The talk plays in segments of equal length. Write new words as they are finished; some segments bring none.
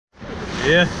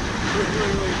Yeah.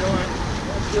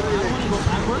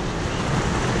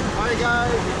 Alright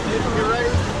guys, get ready.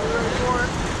 We're ready for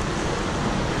it.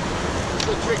 It's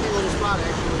a tricky little spot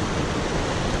actually.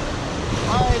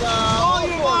 Alright,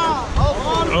 all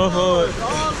forward. All forward. All forward.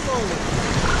 All forward.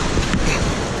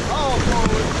 All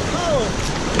forward. Go.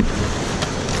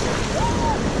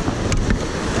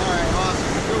 Alright,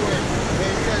 awesome. Good win.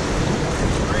 Okay, you guys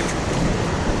great.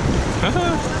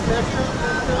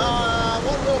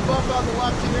 One little bump on the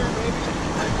left here, maybe.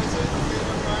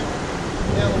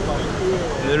 Yeah,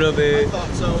 A little bit. I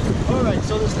thought so. Alright,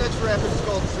 so this next rapid is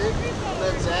called zig,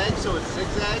 then zag, so it's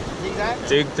zigzag. Zigzag?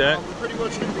 Zigzag. We're pretty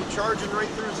much going to be charging right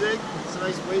through zig. It's a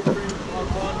nice wave through on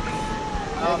one.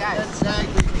 Then zag,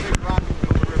 we can big rock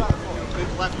over it. Big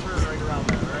left turn right around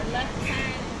there, right? Left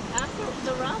hand after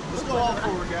the rock. Let's go all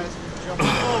forward, guys. Jump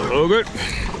forward. All good.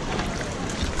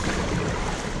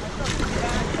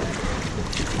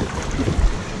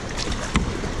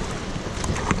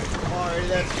 Alright,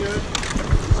 that's good.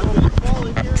 So if you fall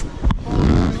in here, fall in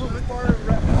a little bit far.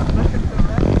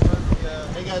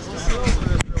 Hey guys, let's go over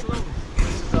this real quick.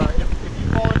 This is, if you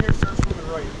fall in here, start swimming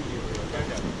right immediately, okay?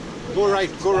 Go right.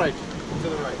 To the right.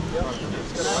 Yep.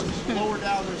 It's gonna lower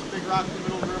down, there's a big rock in the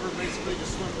middle of the river, basically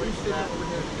just swim right to that.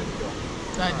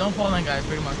 Guys, don't fall in, guys,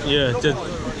 pretty much. Yeah,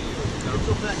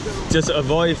 just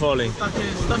avoid falling. Stuff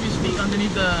your feet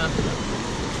underneath the...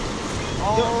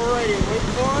 Alrighty, wait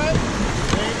for it.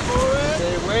 Wait for it.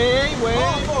 Say wait.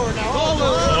 All forward now. All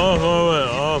forward.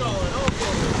 All forward.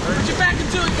 Put your back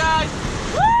into it, guys.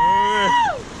 Woo!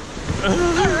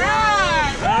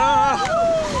 Alright!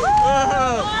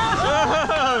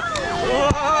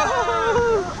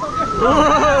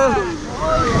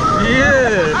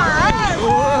 Yeah! Alright!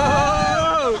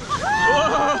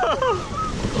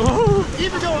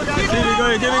 Keep it going, guys. Keep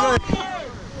it going.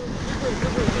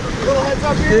 Little heads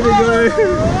up here. Keep it going.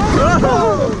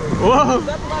 Whoa!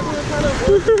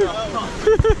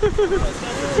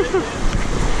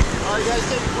 Alright guys,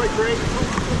 take a quick break.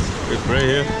 Quick break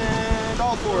here. And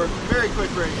all forward. Very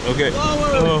quick break. Okay.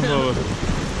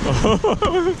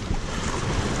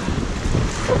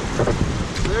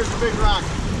 There's the big rock.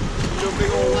 Do a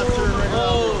big old left turn right now.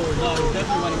 No,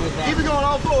 definitely want to get that. Keep it going,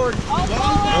 all forward.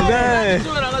 Okay.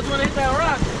 I'll let you want to hit that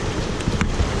rock.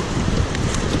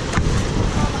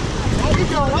 Keep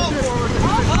going, all forward.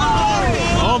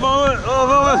 All forward. All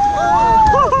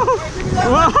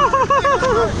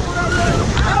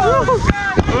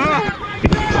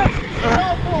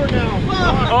forward now.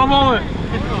 All forward.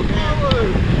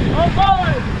 All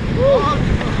forward.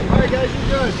 Alright guys, you're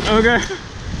good. Okay.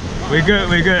 We good.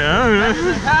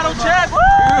 Paddle check.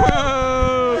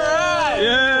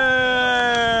 Yeah.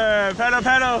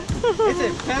 Paddle. It's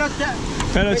it. Pedal check.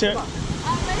 Paddle check.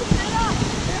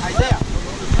 Isaiah,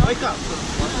 wake up.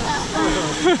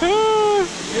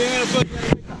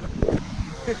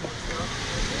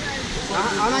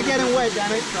 I'm not getting wet,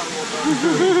 damn it.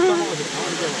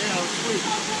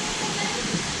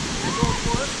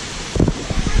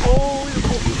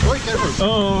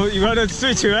 Oh, you gotta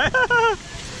switch, right?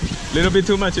 Little bit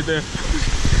too much there.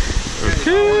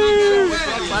 Okay.